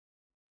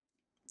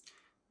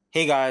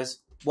Hey guys,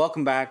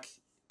 welcome back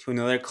to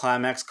another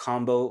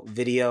ClimaxCombo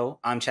video.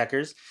 I'm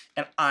Checkers.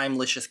 And I'm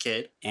Licious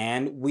Kid.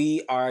 And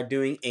we are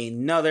doing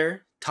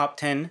another top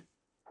 10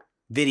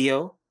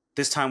 video,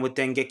 this time with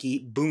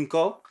Dengeki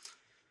Bunko.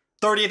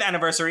 30th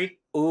anniversary.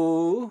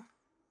 Ooh.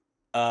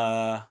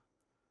 Tons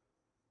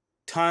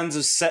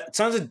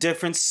of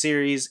different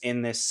series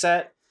in this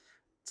set.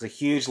 It's a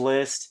huge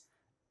list.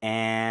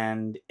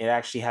 And it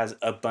actually has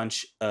a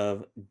bunch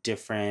of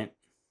different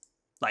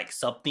like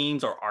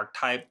sub-themes or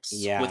archetypes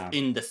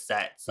within the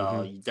set.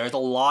 So there's a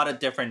lot of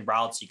different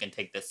routes you can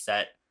take this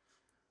set.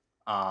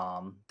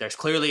 There's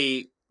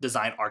clearly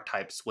design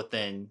archetypes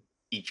within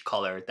each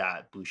color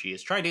that Bushi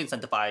is trying to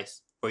incentivize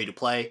for you to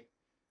play,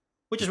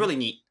 which is really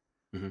neat.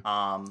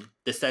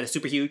 This set is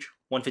super huge,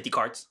 150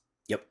 cards.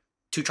 Yep.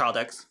 2 trial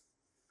decks.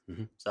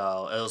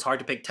 So it was hard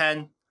to pick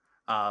 10.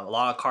 A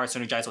lot of cards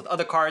synergize with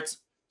other cards.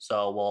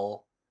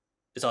 So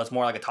it's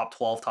more like a top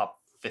 12, top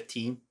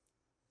 15.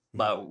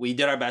 But we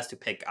did our best to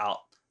pick out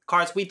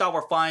cards we thought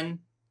were fun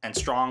and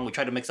strong. We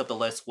tried to mix up the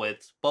list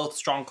with both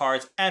strong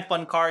cards and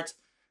fun cards.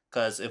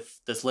 Because if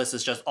this list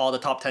is just all the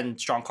top 10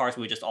 strong cards,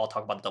 we would just all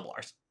talk about the double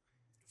Rs.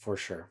 For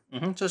sure.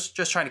 Just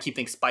trying to keep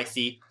things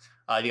spicy.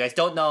 If you guys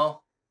don't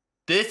know,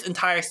 this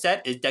entire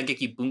set is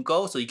Dengeki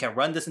Bunko. So you can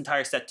run this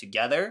entire set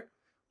together.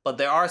 But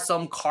there are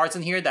some cards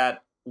in here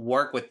that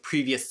work with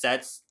previous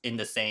sets in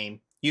the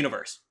same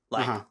universe.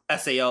 Like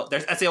SAO.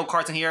 There's SAO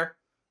cards in here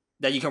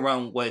that you can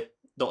run with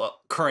the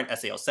current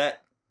SAO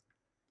set,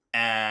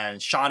 and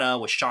Shauna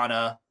with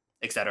Shauna,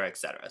 etc.,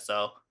 etc.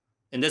 So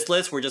in this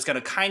list, we're just going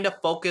to kind of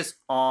focus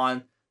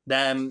on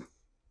them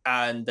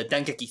and the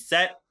Dengeki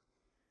set,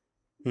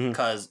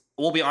 because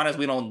we'll be honest,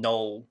 we don't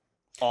know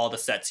all the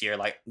sets here.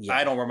 Like,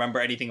 I don't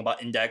remember anything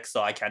about Index,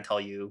 so I can't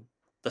tell you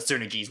the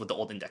synergies with the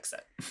old Index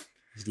set.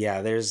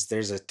 Yeah,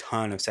 there's a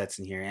ton of sets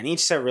in here, and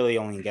each set really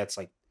only gets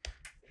like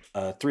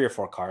 3 or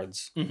 4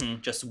 cards.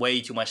 Just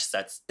way too much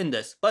sets in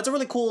this, but it's a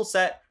really cool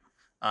set.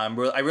 I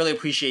really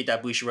appreciate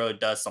that Bushiroad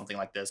does something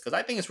like this, because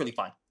I think it's really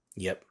fun.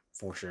 Yep,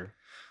 for sure.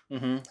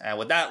 And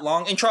with that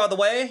long intro out of the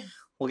way,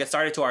 we'll get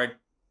started to our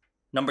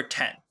number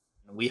 10.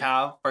 We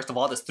have, first of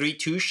all, this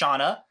 3/2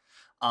 Shauna.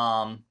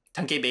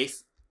 10k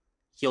base,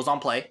 heals on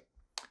play,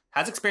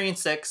 has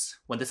experience 6.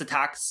 When this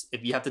attacks,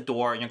 if you have the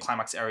door in your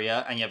climax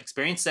area and you have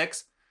experience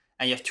 6,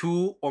 and you have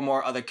 2 or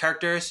more other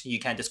characters, you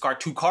can discard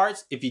 2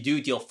 cards. If you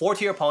do, deal 4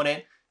 to your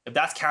opponent. If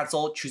that's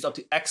canceled, choose up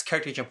to X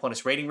characters in your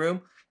opponent's rating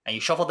room, and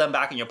you shuffle them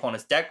back in your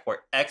opponent's deck,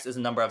 where X is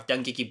the number of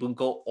Dengeki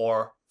Bunko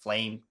or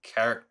Flame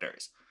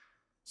characters.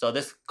 So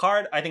this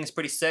card, I think, is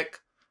pretty sick.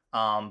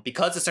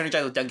 Because it's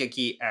synergized with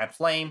Dengeki and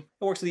Flame,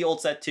 it works with the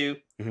old set too.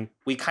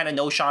 We kind of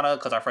know Shauna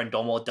because our friend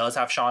Domo does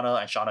have Shauna,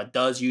 and Shauna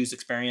does use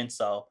experience,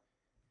 so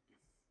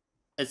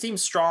it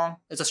seems strong.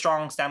 It's a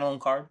strong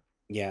standalone card.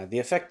 Yeah, the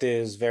effect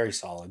is very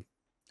solid.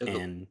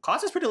 And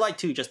cost is pretty light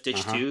too, just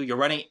ditch 2. You're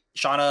running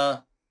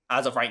Shauna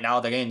as of right now.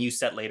 They're getting a new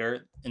set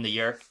later in the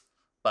year,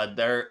 but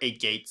they're 8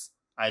 gates.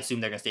 I assume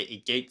they're going to stay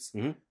 8 gates.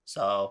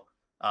 So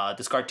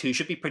discard 2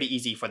 should be pretty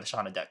easy for the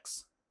Shauna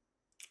decks.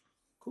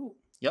 Cool.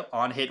 Yep,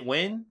 on hit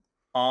win,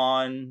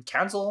 on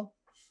cancel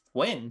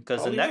win,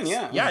 because the next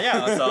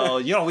yeah. So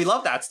we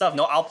love that stuff.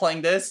 No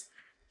outplaying this.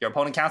 Your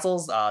opponent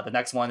cancels. The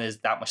next one is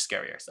that much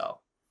scarier. So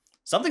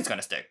something's going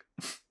to stick.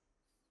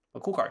 A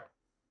cool card.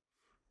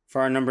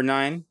 For our number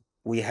 9,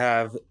 we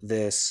have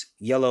this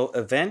yellow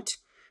event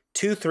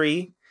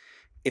 2/3.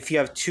 If you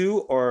have 2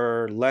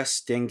 or less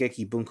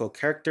Dengeki Bunko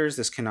characters,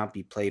 this cannot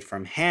be played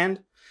from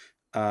hand,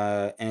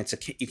 and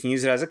you can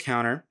use it as a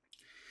counter.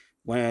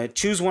 When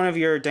choose one of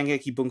your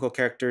Dengeki Bunko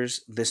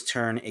characters this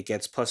turn, it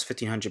gets plus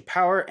 1500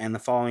 power, and the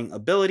following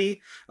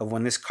ability of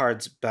when this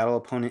card's battle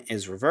opponent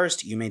is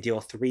reversed, you may deal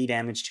 3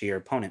 damage to your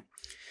opponent.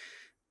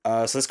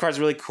 So this card's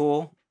really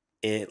cool.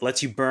 It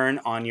lets you burn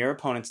on your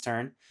opponent's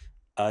turn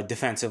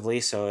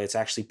defensively, so it's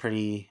actually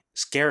pretty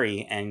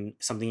scary and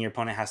something your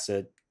opponent has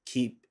to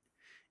keep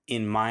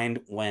in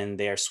mind when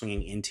they are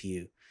swinging into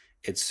you.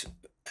 It's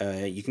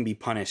you can be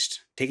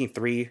punished taking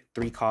 3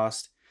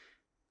 cost.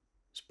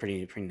 It's a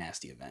pretty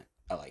nasty event.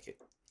 I like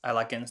it. I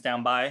like it in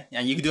standby,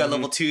 and you can do it at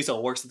level 2, so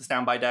it works with the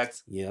standby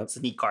decks. Yep, it's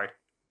a neat card.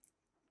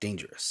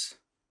 Dangerous.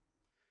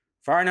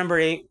 For our number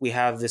 8, we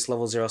have this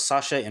level 0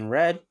 Sasha in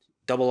red,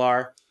 double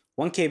R,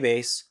 1k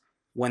base.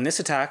 When this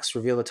attacks,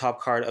 reveal the top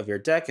card of your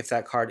deck. If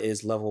that card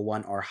is level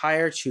 1 or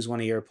higher, choose one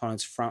of your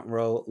opponent's front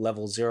row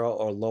level 0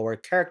 or lower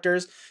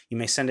characters. You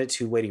may send it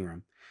to waiting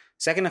room.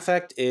 Second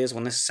effect is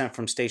when this is sent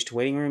from stage to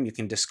waiting room, you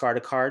can discard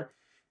a card.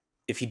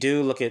 If you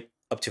do, look at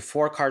up to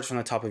 4 cards from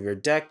the top of your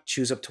deck.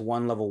 Choose up to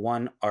 1 level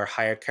 1 or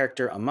higher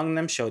character among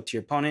them. Show it to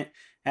your opponent.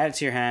 Add it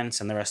to your hand.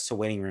 Send the rest to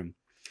waiting room.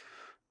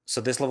 So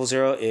this level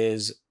 0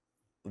 is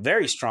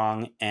very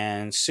strong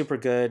and super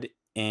good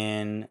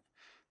in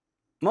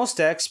most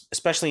decks,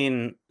 especially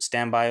in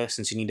standby,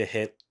 since you need to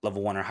hit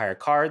level 1 or higher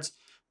cards.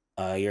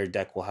 Your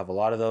deck will have a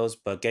lot of those,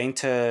 but getting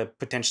to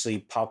potentially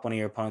pop one of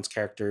your opponent's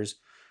characters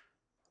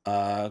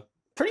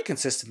pretty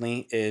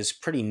consistently is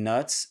pretty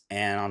nuts.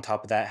 And on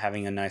top of that,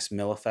 having a nice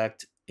mill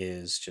effect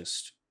is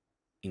just,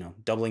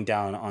 doubling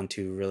down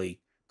onto really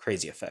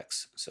crazy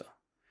effects. So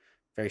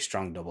very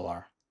strong double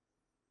R.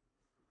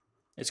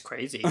 It's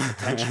crazy.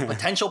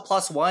 Potential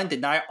 +1,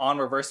 deny on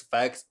reverse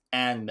effects,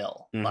 and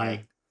mill.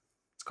 Like,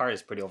 this card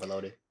is pretty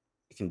overloaded.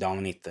 You can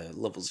dominate the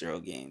level 0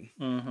 game.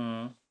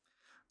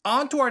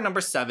 On to our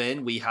number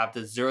 7, we have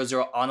the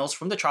 0/0 Anos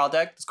from the trial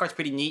deck. This card's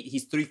pretty neat.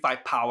 He's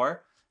 3/5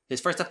 power. His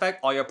first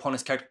effect, all your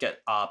opponent's character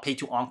get pay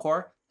 2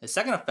 encore. His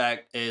second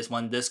effect is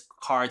when this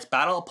card's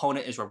battle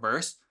opponent is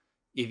reversed.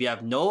 If you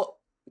have no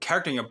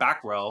character in your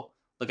back row,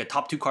 look at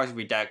top 2 cards of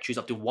your deck, choose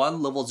up to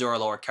 1 level 0 or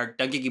lower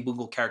Dengeki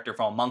Bunko character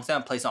from amongst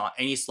them, place it on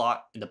any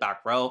slot in the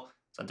back row,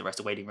 send the rest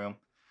to waiting room.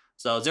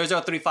 So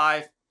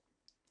 0/035,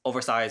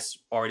 oversized,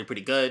 already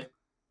pretty good.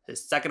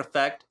 His second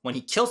effect, when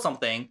he kills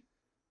something,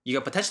 you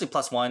get potentially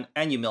 +1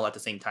 and you mill at the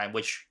same time,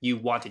 which you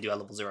want to do at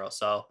level 0.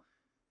 So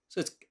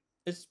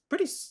it's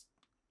pretty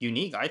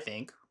unique, I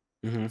think.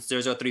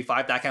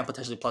 0/035, that can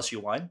potentially plus you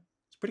 1.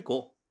 It's pretty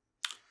cool.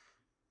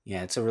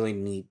 Yeah, it's a really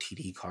neat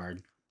TD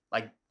card.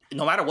 Like,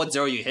 no matter what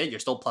 0 you hit, you're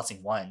still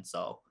 +ing 1.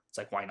 So it's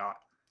like, why not?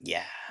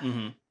 Yeah.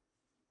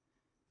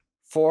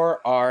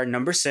 For our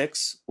number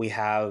 6, we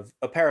have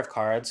a pair of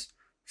cards.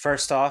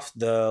 First off,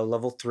 the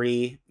level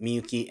 3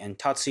 Miyuki and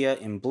Tatsuya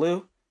in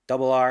blue,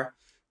 double R,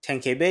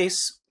 10k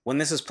base. When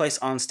this is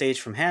placed on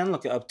stage from hand,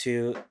 look up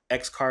to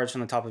X cards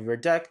from the top of your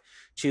deck.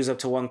 Choose up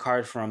to 1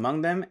 card from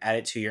among them, add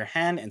it to your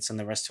hand, and send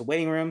the rest to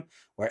waiting room,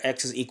 where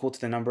X is equal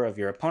to the number of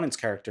your opponent's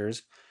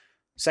characters.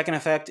 Second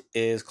effect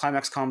is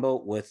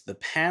ClimaxCombo with the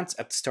pants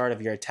at the start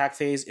of your attack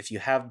phase. If you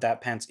have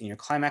that pants in your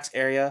climax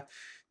area,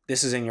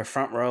 this is in your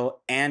front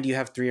row, and you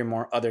have 3 or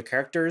more other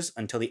characters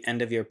until the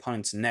end of your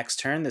opponent's next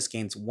turn. This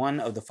gains 1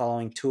 of the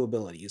following 2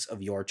 abilities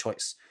of your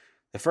choice.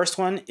 The first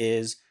one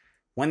is,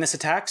 when this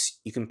attacks,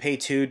 you can pay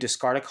 2,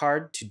 discard a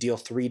card to deal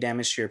 3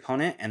 damage to your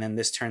opponent, and then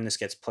this turn this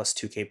gets plus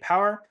 2k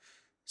power.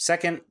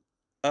 Second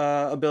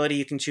ability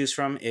you can choose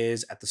from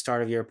is at the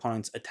start of your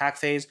opponent's attack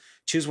phase,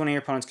 choose one of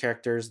your opponent's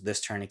characters. This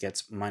turn it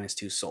gets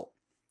 -2 soul.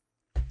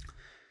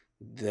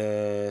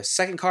 The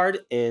second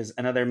card is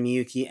another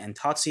Miyuki and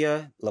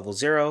Tatsuya, level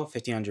 0,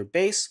 1500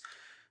 base.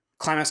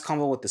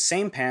 ClimaxCombo with the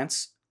same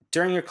pants.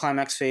 During your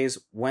climax phase,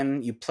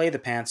 when you play the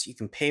pants, you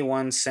can pay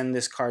 1, send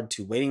this card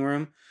to waiting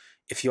room.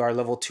 If you are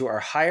level 2 or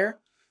higher,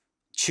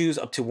 choose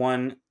up to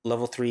 1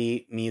 level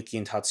 3 Miyuki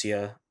and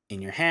Tatsuya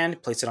in your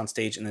hand, place it on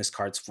stage in this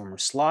card's former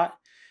slot.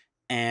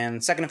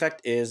 And second effect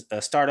is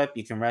a startup.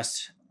 You can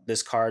rest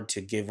this card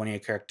to give one of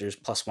your characters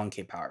plus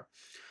 1k power.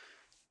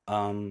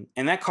 And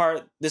that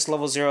card, this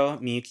level 0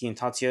 Miyuki and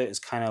Tatsuya, is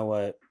kind of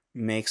what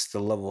makes the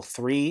level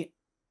 3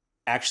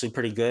 actually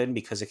pretty good,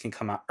 because it can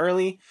come out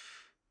early.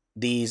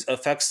 These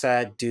effects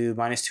that do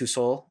 -2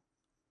 soul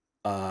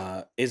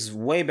is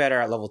way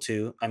better at level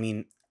 2. I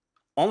mean,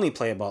 only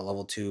playable at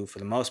level 2 for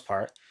the most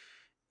part,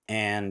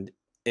 and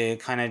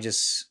it kind of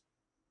just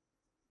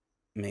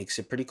makes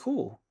it pretty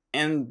cool.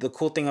 And the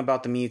cool thing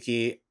about the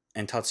Miyuki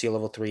and Tatsuya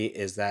level 3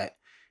 is that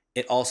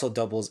it also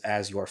doubles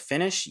as your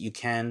finish. You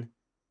can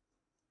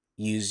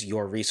use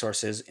your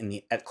resources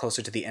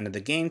closer to the end of the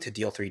game to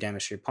deal 3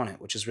 damage to your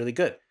opponent, which is really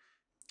good.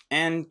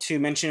 And to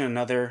mention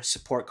another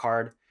support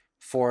card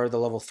for the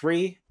level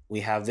 3,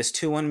 we have this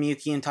 2/1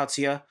 Miyuki and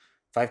Tatsuya,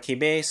 5k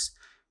base.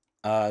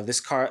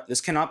 This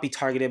cannot be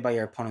targeted by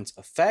your opponent's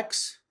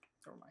effects.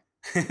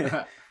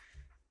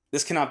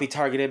 This cannot be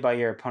targeted by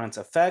your opponent's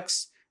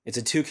effects. It's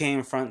a 2k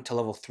in front to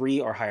level 3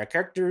 or higher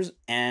characters.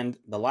 And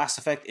the last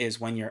effect is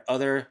when your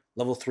other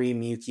level 3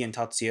 Miyuki and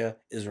Tatsuya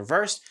is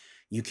reversed,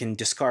 you can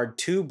discard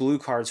 2 blue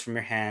cards from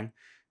your hand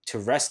to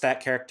rest that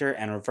character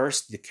and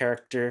reverse the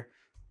character,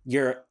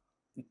 your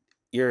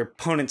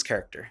opponent's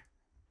character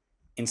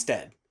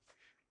instead.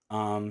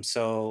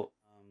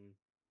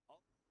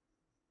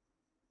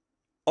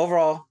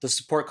 Overall, the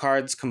support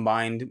cards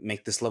combined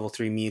make this level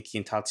 3 Miyuki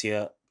and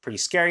Tatsuya pretty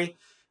scary.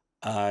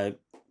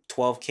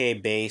 12k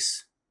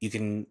base. You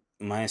can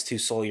 -2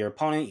 soul your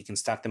opponent. You can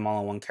stack them all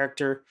on 1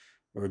 character,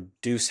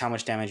 reduce how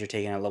much damage you're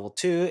taking at level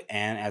 2,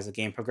 and as the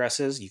game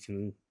progresses, you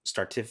can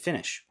start to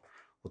finish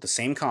with the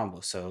same combo.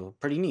 So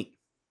pretty neat.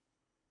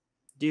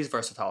 These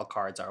versatile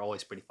cards are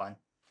always pretty fun.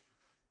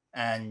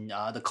 And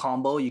the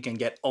combo, you can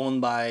get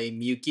owned by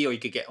Miyuki or you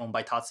could get owned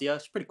by Tatsuya.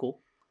 It's pretty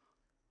cool.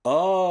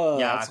 Oh,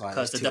 yeah,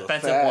 because the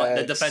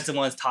defensive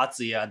one is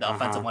Tatsuya, and the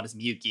offensive one is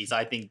Miyuki. So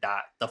I think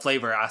that the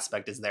flavor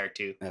aspect is there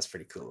too. That's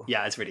pretty cool.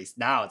 Yeah, it's pretty.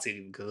 Now it's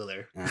even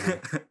cooler.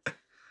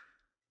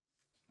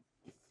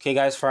 Okay,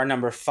 guys, for our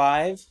number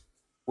 5,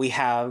 we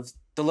have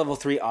the level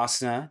 3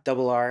 Asuna,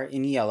 double R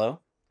in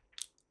yellow.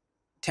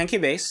 10k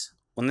base.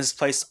 When this is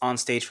placed on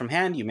stage from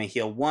hand, you may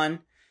heal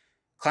 1.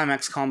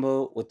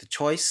 ClimaxCombo with the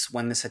choice.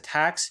 When this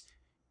attacks,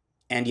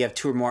 and you have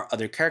 2 or more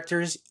other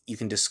characters, you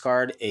can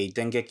discard a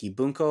Dengeki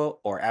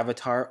Bunko or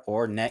Avatar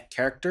or Net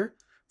character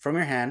from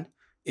your hand.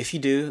 If you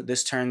do,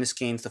 this turn, this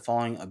gains the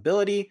following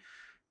ability.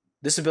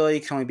 This ability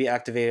can only be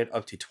activated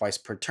up to twice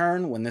per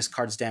turn. When this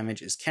card's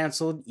damage is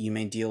cancelled, you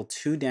may deal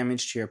 2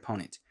 damage to your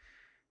opponent.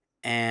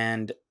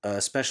 And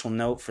a special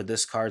note for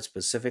this card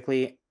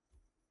specifically,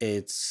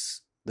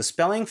 it's the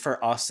spelling for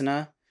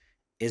Asuna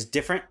is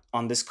different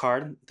on this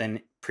card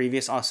than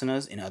previous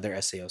Asunas in other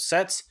SAO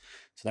sets.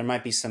 So there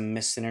might be some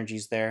missed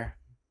synergies there.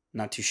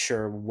 Not too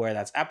sure where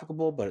that's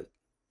applicable, but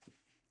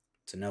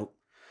it's a note.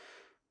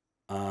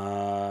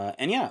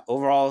 And yeah,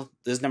 overall,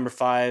 this is number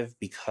 5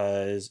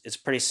 because it's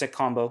a pretty sick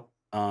combo.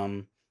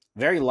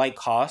 Very light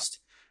cost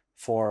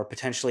for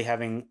potentially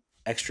having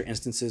extra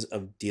instances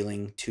of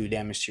dealing 2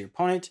 damage to your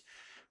opponent.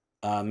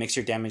 Makes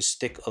your damage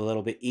stick a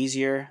little bit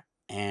easier,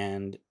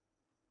 and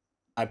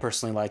I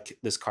personally like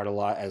this card a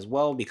lot as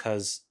well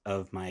because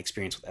of my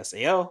experience with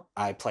SAO.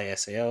 I play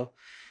SAO,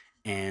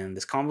 and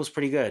this combo is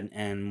pretty good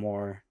and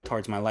more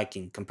towards my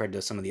liking compared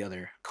to some of the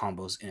other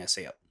combos in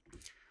SAO.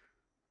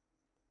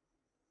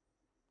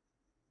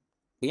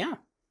 But yeah,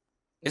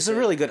 it's a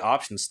really good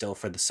option still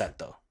for the set,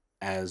 though,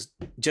 as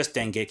just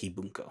Dengeki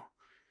Bunko.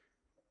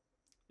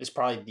 It's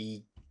probably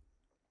the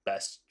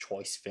best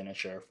choice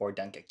finisher for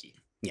Dengeki.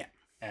 Yeah.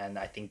 And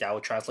I think that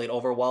would translate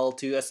over well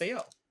to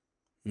SAO.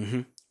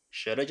 Mm-hmm.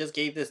 Should have just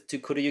gave this to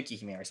Kurayuki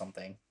Hime or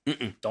something.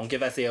 Mm-mm. Don't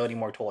give SAO any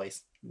more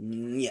toys.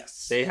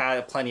 Yes. They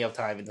had plenty of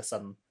time in the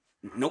sun.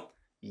 Nope.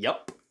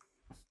 Yep.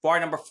 For our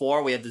number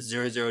 4, we have the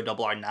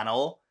 00RR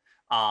Nano.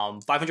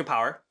 500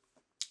 power.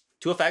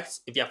 2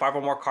 effects. If you have 5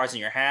 or more cards in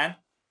your hand,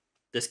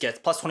 this gets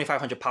plus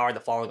 2500 power, the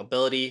following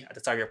ability. At the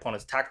start of your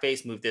opponent's attack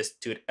phase, move this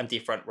to an empty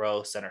front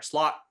row center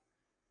slot.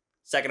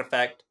 Second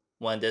effect,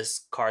 when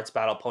this card's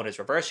battle opponent is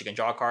reversed, you can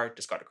draw a card,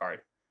 discard a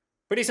card.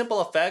 Pretty simple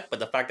effect, but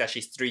the fact that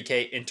she's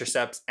 3k,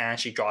 intercepts, and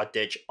she draw a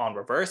ditch on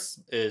reverse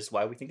is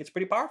why we think it's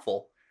pretty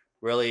powerful.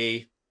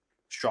 Really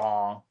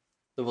strong,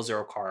 level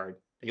 0 card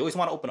that you always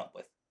want to open up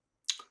with.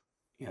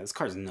 Yeah, this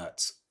card's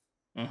nuts.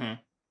 Mm-hmm.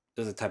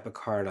 This is the type of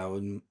card I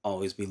would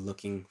always be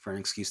looking for an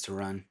excuse to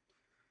run.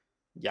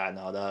 Yeah,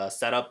 no, the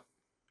setup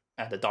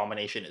and the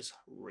domination is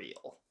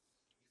real.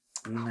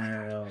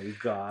 No,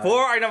 God.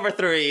 For our number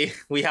 3,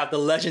 we have the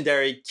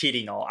legendary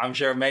Kirino. I'm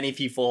sure many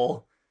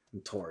people...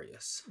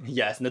 Notorious.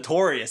 Yes,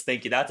 notorious.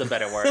 Thank you. That's a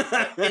better word.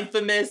 The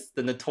infamous,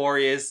 the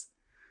notorious,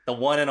 the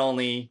one and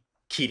only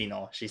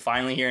Kirino. She's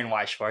finally here in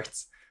Weiß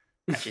Schwarz.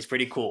 And she's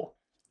pretty cool.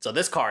 So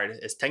this card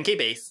is 10k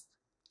base,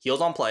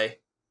 heals on play,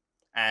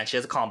 and she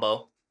has a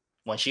combo.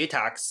 When she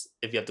attacks,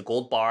 if you have the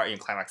gold bar in your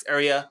climax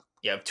area,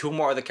 you have 2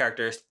 more other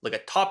characters, look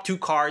at top 2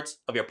 cards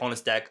of your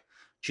opponent's deck,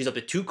 choose up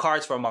to 2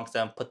 cards from amongst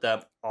them, put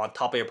them on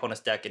top of your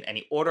opponent's deck in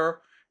any order,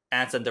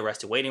 and send the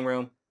rest to waiting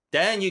room.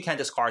 Then you can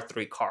discard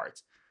 3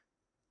 cards.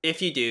 If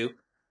you do,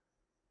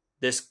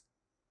 this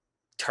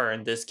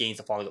turn, this gains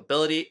the following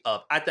ability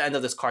of, at the end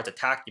of this card's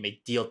attack, you may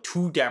deal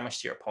 2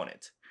 damage to your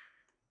opponent.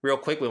 Real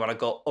quick, we want to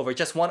go over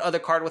just one other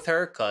card with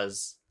her,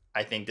 because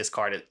I think this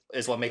card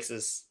is what makes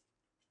this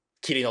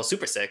Kirino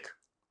super sick.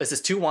 This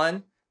is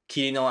 2-1,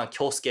 Kirino and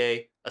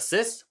Kyosuke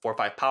assist,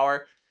 4-5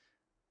 power.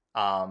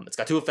 It's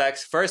got 2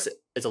 effects. First,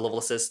 it's a level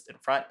assist in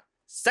front.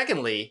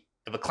 Secondly,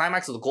 if a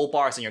climax of the gold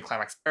bar is in your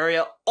climax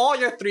area, all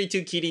your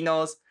 3-2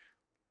 Kirinos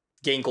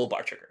gain gold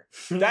bar trigger.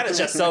 That is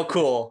just so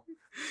cool.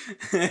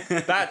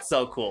 That's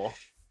so cool.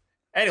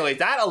 Anyway,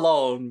 that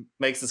alone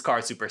makes this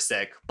card super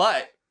sick.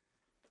 But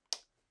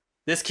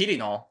this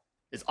Kirino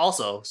is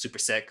also super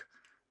sick.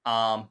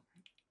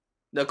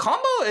 The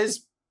combo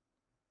is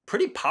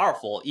pretty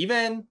powerful.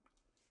 Even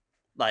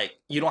like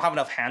you don't have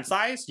enough hand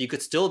size, you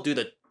could still do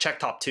the check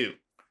top 2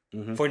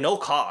 for no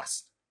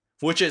cost,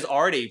 which is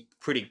already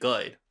pretty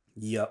good.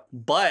 Yep.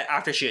 But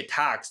after she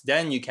attacks,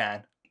 then you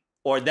can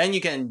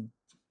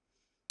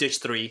ditch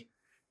 3,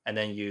 and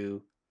then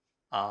you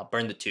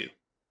burn the 2.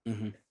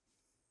 You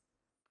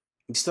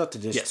still have to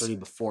ditch 3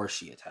 before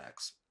she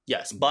attacks.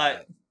 Yes,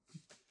 but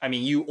I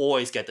mean, you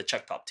always get the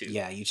check top 2.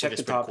 Yeah, you check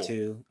the top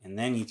 2, and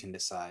then you can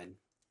decide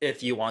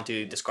if you want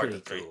to discard the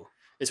 3. Cool.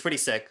 It's pretty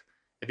sick.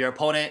 If your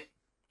opponent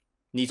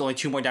needs only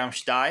 2 more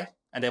damage to die,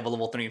 and they have a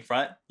level 3 in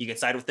front, you can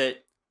side with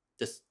it.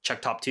 Just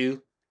check top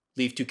 2,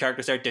 leave 2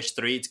 characters there, ditch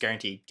 3. It's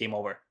guaranteed. Game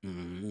over.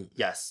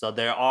 Yes, so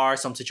there are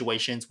some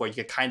situations where you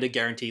can kind of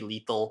guarantee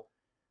lethal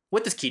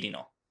with this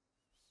Kirino.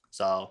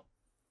 So,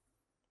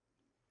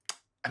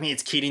 I mean,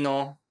 it's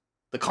Kirino.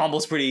 The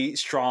combo's pretty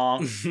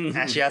strong.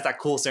 And she has that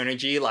cool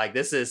synergy. Like,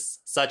 this is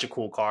such a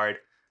cool card.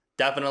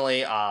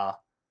 Definitely,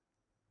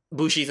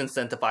 Bushi's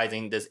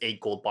incentivizing this 8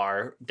 gold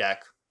bar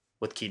deck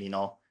with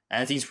Kirino.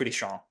 And it seems pretty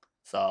strong.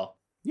 So,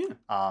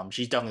 yeah.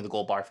 She's definitely the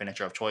gold bar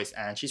finisher of choice.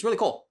 And she's really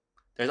cool.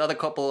 There's other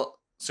couple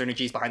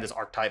synergies behind this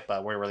archetype,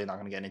 but we're really not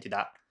going to get into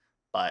that.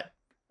 But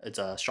it's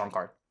a strong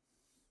card.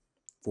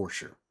 For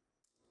sure.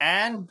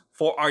 And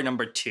for our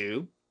number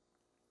 2,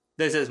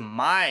 this is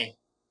my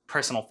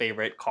personal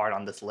favorite card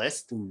on this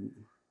list.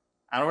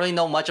 I don't really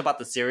know much about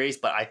the series,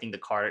 but I think the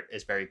card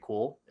is very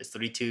cool. It's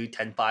 3-2,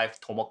 10-5,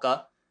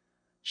 Tomoka.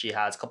 She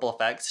has a couple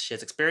effects. She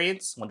has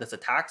experience. When this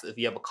attacks, if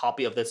you have a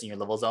copy of this in your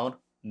level zone,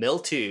 mill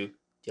 2,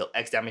 deal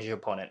X damage to your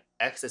opponent.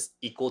 X is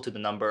equal to the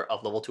number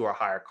of level 2 or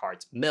higher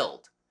cards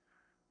milled.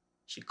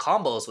 She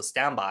combos with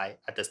standby.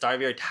 At the start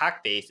of your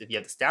attack phase, if you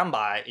have the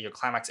standby in your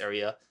climax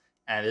area,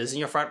 and it is in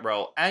your front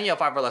row, and you have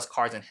 5 or less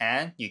cards in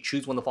hand, you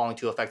choose one of the following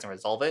 2 effects and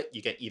resolve it.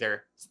 You can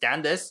either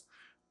stand this,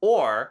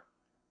 or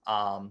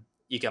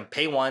you can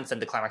pay 1,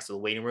 send the climax to the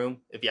waiting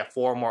room. If you have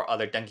 4 or more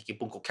other Dengeki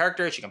Bunko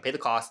characters, you can pay the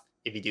cost,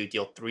 If you do,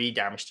 deal 3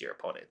 damage to your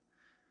opponent.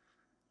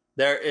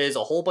 There is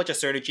a whole bunch of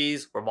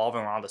synergies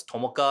revolving around this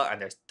Tomoka,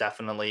 and there's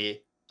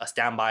definitely a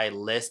standby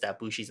list that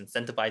Bushi's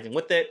incentivizing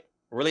with it.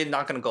 We're really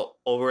not going to go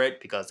over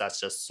it because that's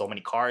just so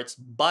many cards,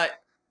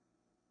 but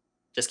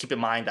just keep in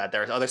mind that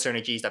there's other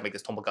synergies that make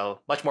this Tomoka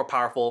much more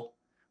powerful.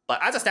 But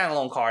as a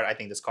standalone card, I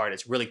think this card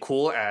is really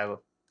cool, and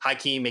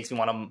high-key makes me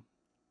want to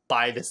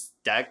buy this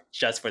deck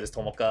just for this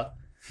Tomoka.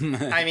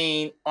 I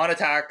mean, on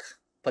attack,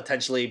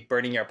 potentially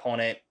burning your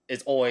opponent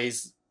is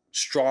always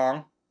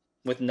strong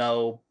with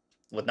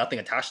nothing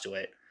attached to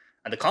it.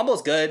 And the combo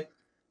is good.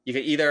 You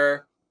can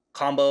either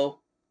combo,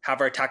 have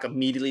her attack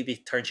immediately the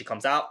turn she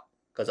comes out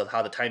because of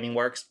how the timing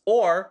works,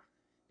 or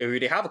if you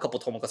already have a couple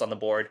Tomokas on the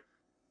board,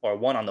 or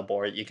 1 on the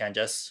board, you can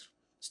just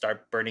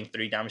start burning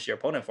 3 damage to your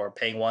opponent for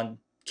paying 1,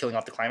 killing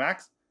off the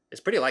climax. It's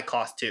pretty light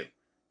cost too.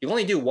 You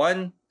only do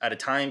 1 at a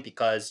time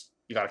because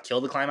you gotta kill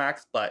the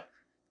climax, but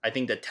I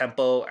think the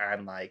tempo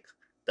and like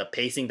the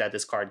pacing that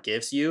this card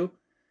gives you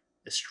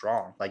is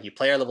strong. Like you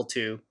play our level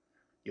 2,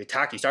 you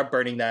attack, you start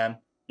burning them.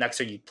 Next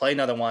turn you play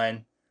another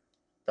one.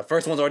 The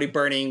first one's already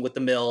burning with the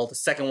mill. The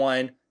second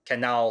one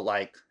can now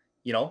like,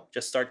 you know,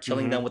 just start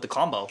killing them with the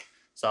combo.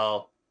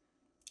 So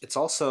it's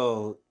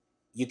also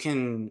you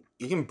can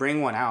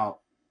bring one out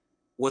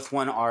with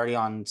one already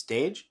on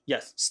stage.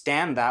 Yes.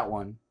 Stand that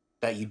one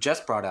that you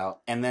just brought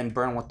out and then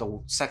burn with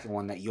the second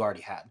one that you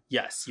already had.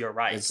 Yes, you're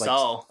right. It's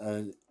so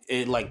like,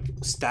 it like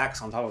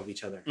stacks on top of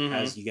each other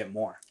as you get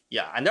more.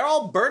 Yeah, and they're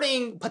all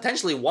burning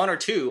potentially 1 or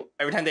 2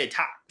 every time they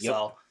attack. Yep.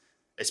 So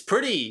it's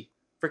pretty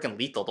freaking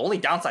lethal. The only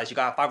downside is you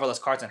got 5 or less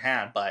cards in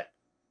hand, but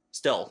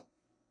still,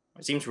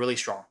 it seems really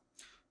strong.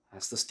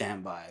 That's the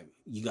standby.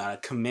 You gotta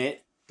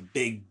commit the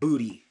big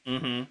booty.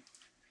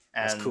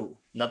 That's cool.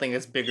 Nothing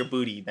is bigger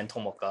booty than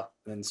Tomoka.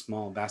 Than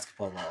small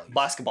basketball lollies.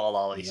 Basketball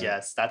lollies,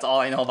 yes. That's all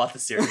I know about the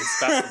series.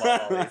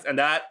 Basketball lollies. And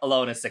that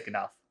alone is sick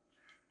enough.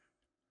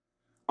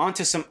 On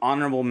to some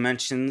honorable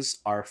mentions.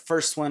 Our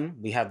first one,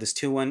 we have this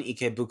 2-1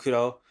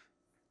 Ikebukuro.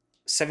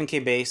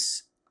 7k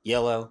base,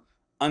 yellow,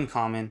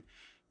 uncommon.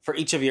 For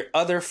each of your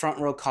other front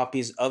row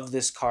copies of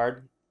this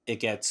card, it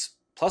gets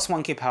plus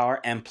 1k power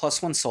and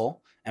plus 1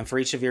 soul. And for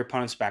each of your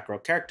opponent's back row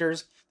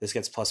characters, this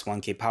gets plus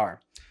 1k power.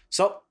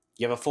 So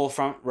you have a full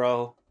front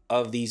row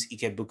of these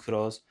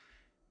Ikebukuros.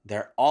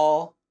 They're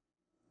all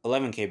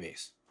 11k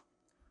base.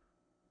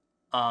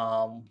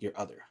 Your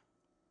other.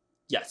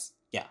 Yes.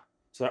 Yeah.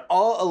 So they're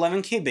all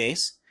 11k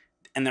base,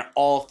 and they're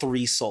all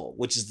 3 soul,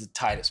 which is the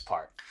tightest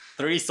part.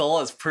 3 soul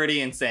is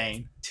pretty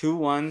insane. 2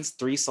 1s,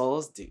 3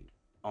 souls, dude.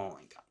 Oh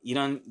my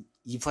god.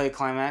 You play a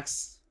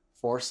climax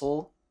 4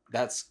 soul?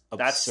 That's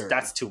absurd.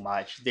 That's too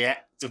much.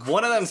 If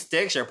one of them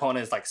sticks, your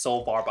opponent is like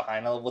so far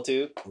behind on level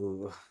 2.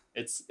 Ooh.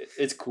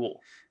 It's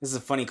cool. This is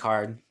a funny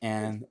card,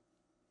 and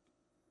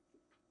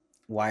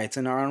why it's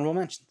in our honorable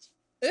mentions.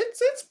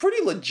 It's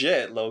pretty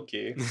legit,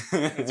 low-key.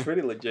 It's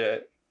pretty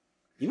legit.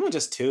 Even with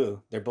just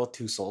 2, they're both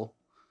 2 soul.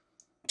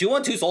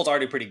 2-1, 2 soul's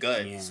already pretty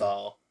good. Yeah.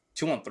 So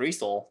 2-1, 3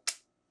 soul,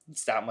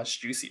 it's that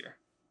much juicier.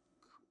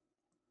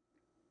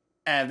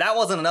 And that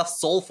wasn't enough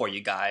soul for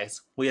you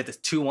guys. We have this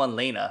 2-1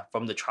 Lena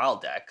from the trial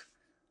deck.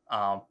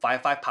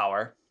 5-5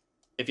 power.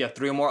 If you have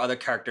 3 or more other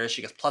characters,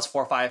 she gets plus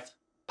 4-5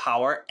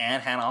 power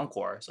and hand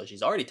encore. So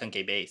she's already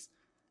 10k base.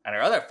 And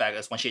her other effect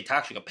is when she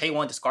attacks, you can pay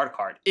 1, discard a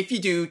card. If you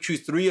do,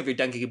 choose 3 of your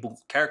Dengeki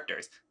Bunko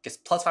characters. Gets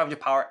plus 500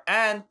 power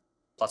and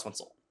plus 1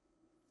 soul.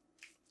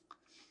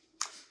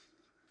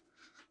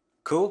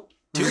 Cool.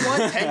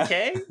 2-1,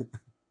 10k?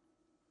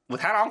 With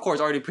hand encore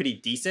is already pretty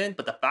decent,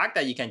 but the fact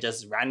that you can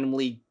just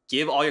randomly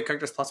give all your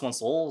characters plus 1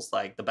 soul is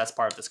like the best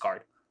part of this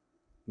card.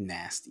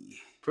 Nasty.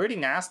 Pretty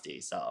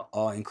nasty, so.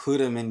 Oh, include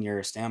them in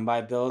your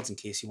standby builds in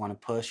case you want to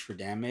push for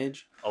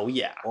damage. Oh,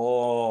 yeah.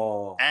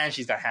 Oh. And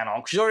she's got hand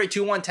encore. She's already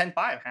 2-1,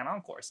 10-5 hand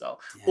encore, so.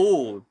 Yeah.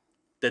 Ooh,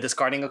 the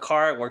discarding a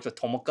card works with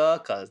Tomoka,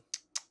 because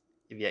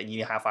if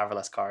you have 5 or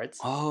less cards.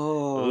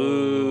 Oh.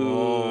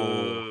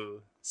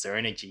 Ooh.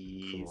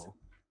 Synergies. Cool.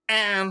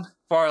 And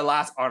for our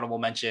last honorable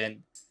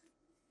mention,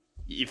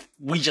 if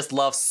we just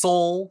love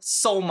Soul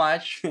so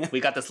much, we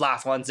got this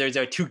last one,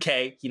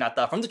 002K,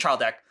 Hinata from the trial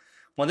deck.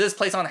 When this is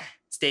placed on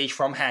stage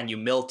from hand, you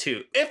mill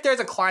 2. If there's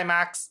a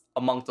climax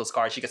amongst those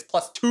cards, she gets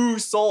plus 2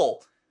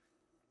 soul.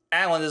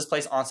 And when this is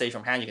placed on stage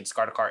from hand, you can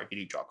discard a card if you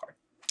do draw a card.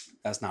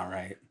 That's not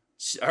right.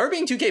 Her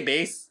being 2k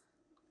base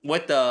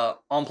with the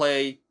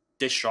on-play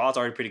dish draw is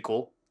already pretty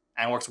cool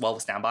and works well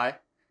with standby.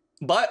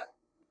 But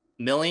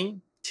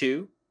milling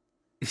 2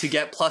 to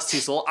get plus 2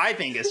 soul, I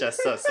think it's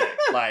just so sick.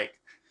 Like,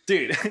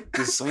 dude.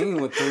 Just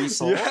swinging with 3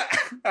 soul? Yeah.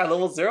 At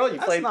level 0, you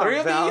play 3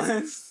 of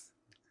these.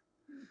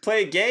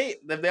 Play a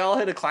gate, if they all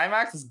hit a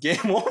climax, it's game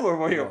over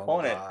for your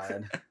opponent.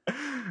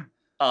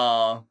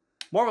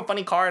 More of a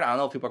funny card. I don't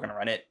know if people are going to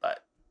run it,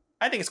 but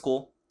I think it's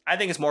cool. I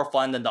think it's more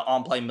fun than the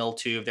on-play mill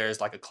 2. If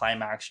there's like a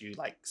climax, you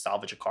like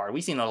salvage a card.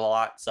 We've seen it a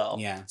lot, so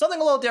yeah,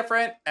 something a little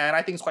different, and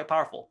I think it's quite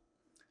powerful.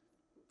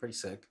 Pretty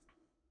sick.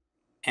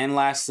 And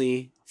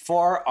lastly,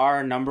 for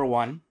our number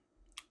 1,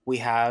 we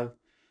have,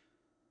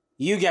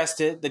 you guessed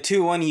it, the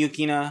 2-1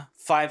 Yukina,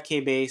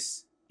 5k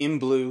base, in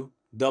blue,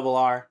 double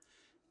R.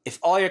 If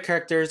all your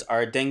characters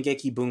are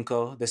Dengeki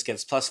Bunko, this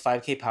gets plus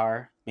 5k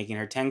power, making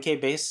her 10k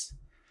base.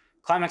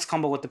 Climax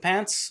combo with the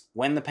pants.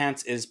 When the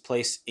pants is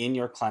placed in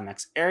your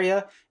climax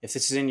area, if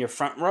this is in your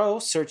front row,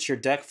 search your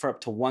deck for up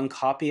to 1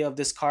 copy of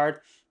this card,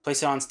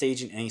 place it on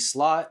stage in any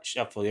slot,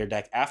 shuffle your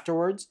deck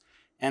afterwards.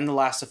 And the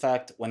last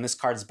effect, when this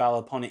card's battle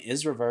opponent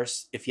is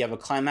reversed, if you have a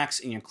climax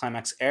in your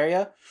climax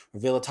area,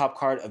 reveal the top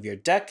card of your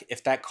deck.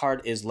 If that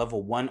card is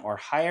level 1 or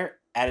higher,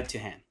 add it to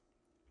hand.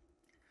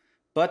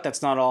 But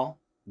that's not all.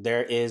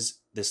 There is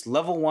this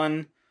level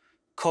 1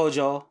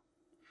 Kojo,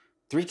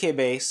 3k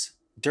base.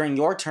 During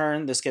your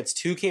turn, this gets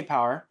 2k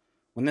power.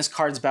 When this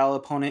card's battle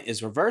opponent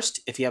is reversed,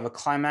 if you have a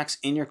climax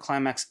in your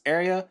climax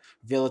area,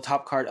 reveal the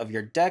top card of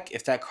your deck.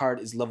 If that card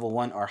is level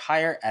 1 or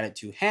higher, add it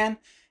to hand.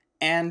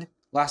 And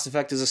last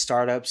effect is a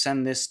startup.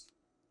 Send this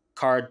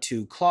card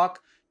to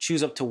clock.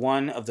 Choose up to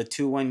 1 of the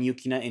 2/1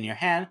 Yukina in your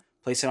hand.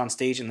 Place it on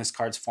stage in this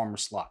card's former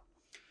slot.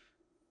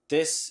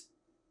 This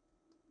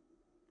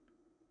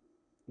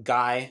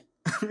guy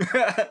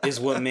is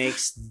what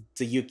makes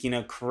the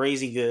Yukina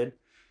crazy good.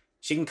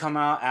 She can come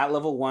out at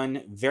level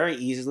 1 very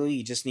easily.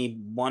 You just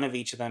need 1 of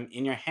each of them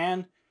in your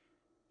hand.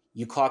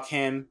 You clock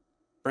him,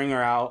 bring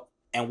her out,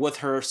 and with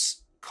her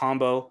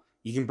combo,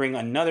 you can bring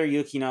another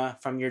Yukina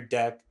from your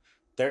deck.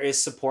 There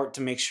is support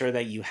to make sure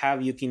that you have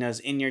Yukinas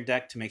in your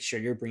deck to make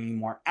sure you're bringing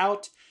more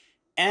out.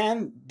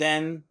 And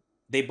then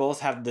they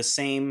both have the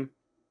same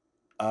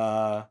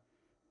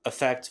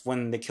effect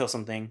when they kill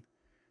something.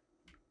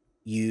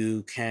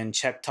 You can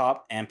check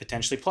top and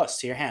potentially plus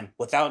to your hand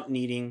without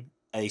needing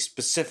a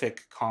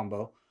specific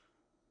combo.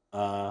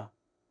 But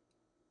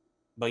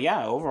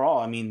yeah, overall,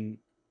 I mean,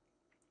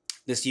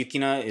 this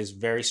Yukina is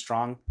very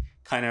strong.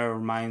 Kind of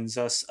reminds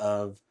us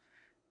of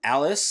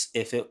Alice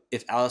if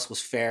Alice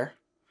was fair.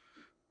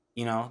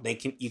 You know,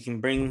 you can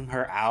bring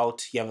her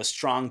out. You have a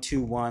strong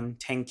 2/1,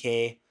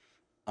 10k.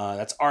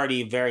 That's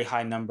already a very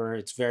high number.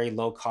 It's very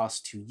low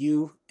cost to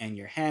you and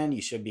your hand.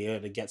 You should be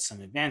able to get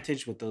some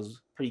advantage with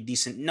those pretty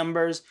decent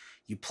numbers.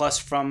 You plus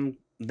from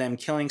them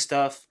killing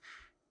stuff.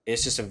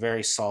 It's just a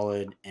very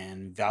solid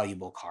and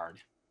valuable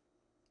card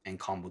and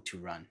combo to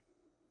run.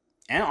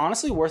 And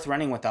honestly, worth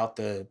running without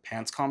the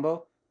pants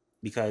combo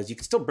because you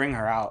can still bring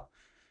her out.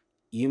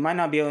 You might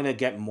not be able to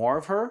get more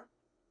of her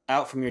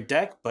out from your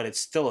deck, but it's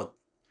still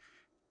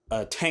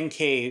a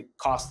 10k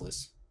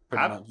costless.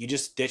 Pretty much. You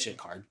just ditch a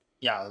card.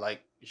 Yeah,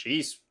 like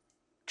she's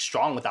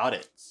strong without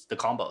it, the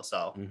combo.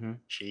 So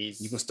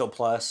you can still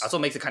plus. That's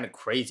what makes it kind of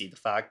crazy. The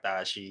fact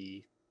that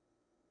she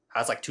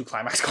has like 2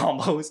 climax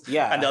combos.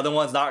 Yeah. And the other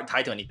one's not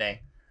tied to anything.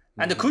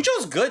 And the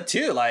Kucho's good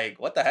too. Like,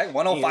 what the heck?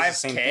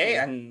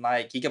 105k and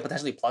like he can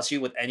potentially plus you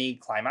with any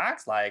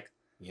climax. Like,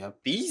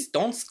 these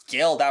don't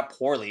scale that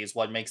poorly is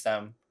what makes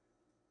them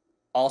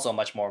also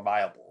much more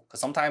viable.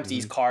 Because sometimes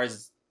these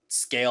cards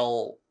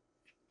scale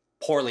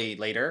poorly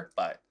later,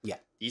 but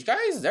these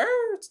guys,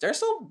 they're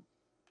still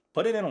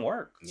putting in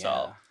work.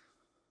 So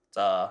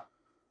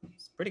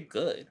it's pretty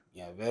good.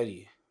 Yeah,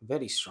 very,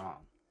 very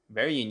strong.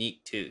 Very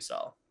unique too,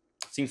 so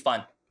seems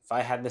fun. If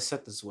I had this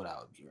set, this is what I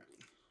would be running.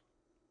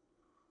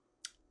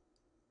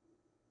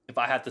 If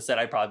I had the set,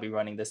 I'd probably be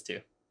running this too.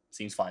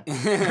 Seems fun.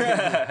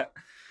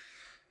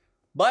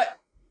 But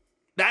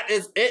that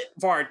is it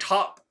for our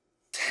top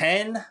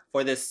 10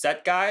 for this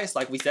set, guys.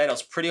 Like we said, it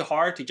was pretty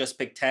hard to just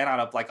pick 10 out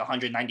of like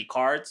 190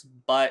 cards,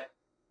 but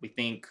we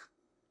think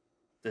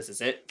this is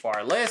it for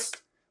our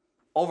list.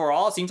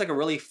 Overall, it seems like a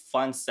really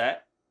fun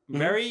set.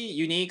 Very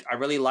unique. I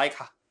really like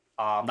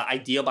the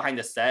idea behind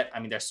the set. I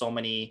mean, there's so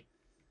many,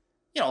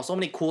 so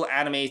many cool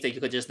animes that you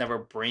could just never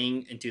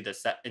bring into the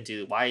set,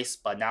 into Weiß,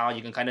 but now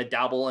you can kind of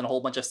dabble in a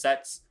whole bunch of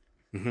sets,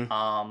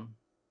 and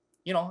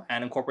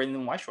incorporate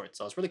them in Weiß Schwarz.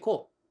 So it's really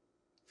cool.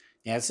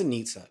 Yeah, it's a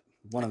neat set.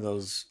 One of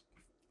those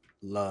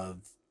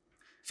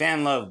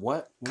fan love,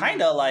 what?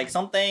 Kind of like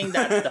something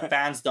that the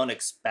fans don't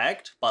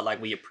expect, but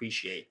like we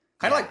appreciate.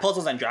 Kind of like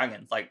Puzzles and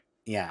Dragons. Like,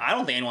 I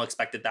don't think anyone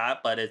expected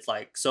that, but it's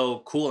like so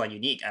cool and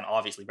unique and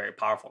obviously very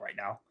powerful right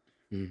now.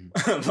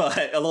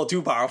 But a little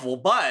too powerful.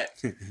 But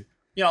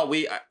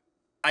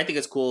I think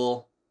it's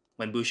cool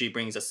when Bushi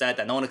brings a set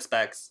that no one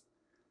expects,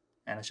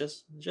 and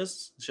it's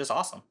just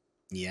awesome.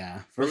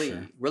 Yeah,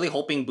 really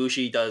hoping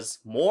Bushi does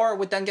more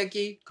with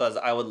Dengeki, because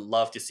I would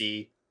love to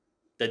see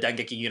the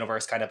Dengeki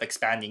universe kind of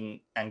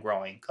expanding and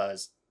growing,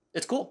 because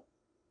it's cool.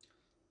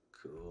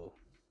 Cool.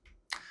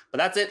 But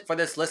that's it for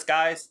this list,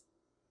 guys.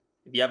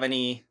 If you have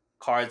any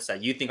cards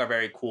that you think are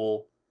very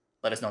cool,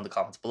 let us know in the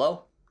comments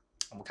below,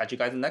 and we'll catch you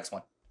guys in the next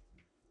one.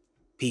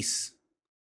 Peace.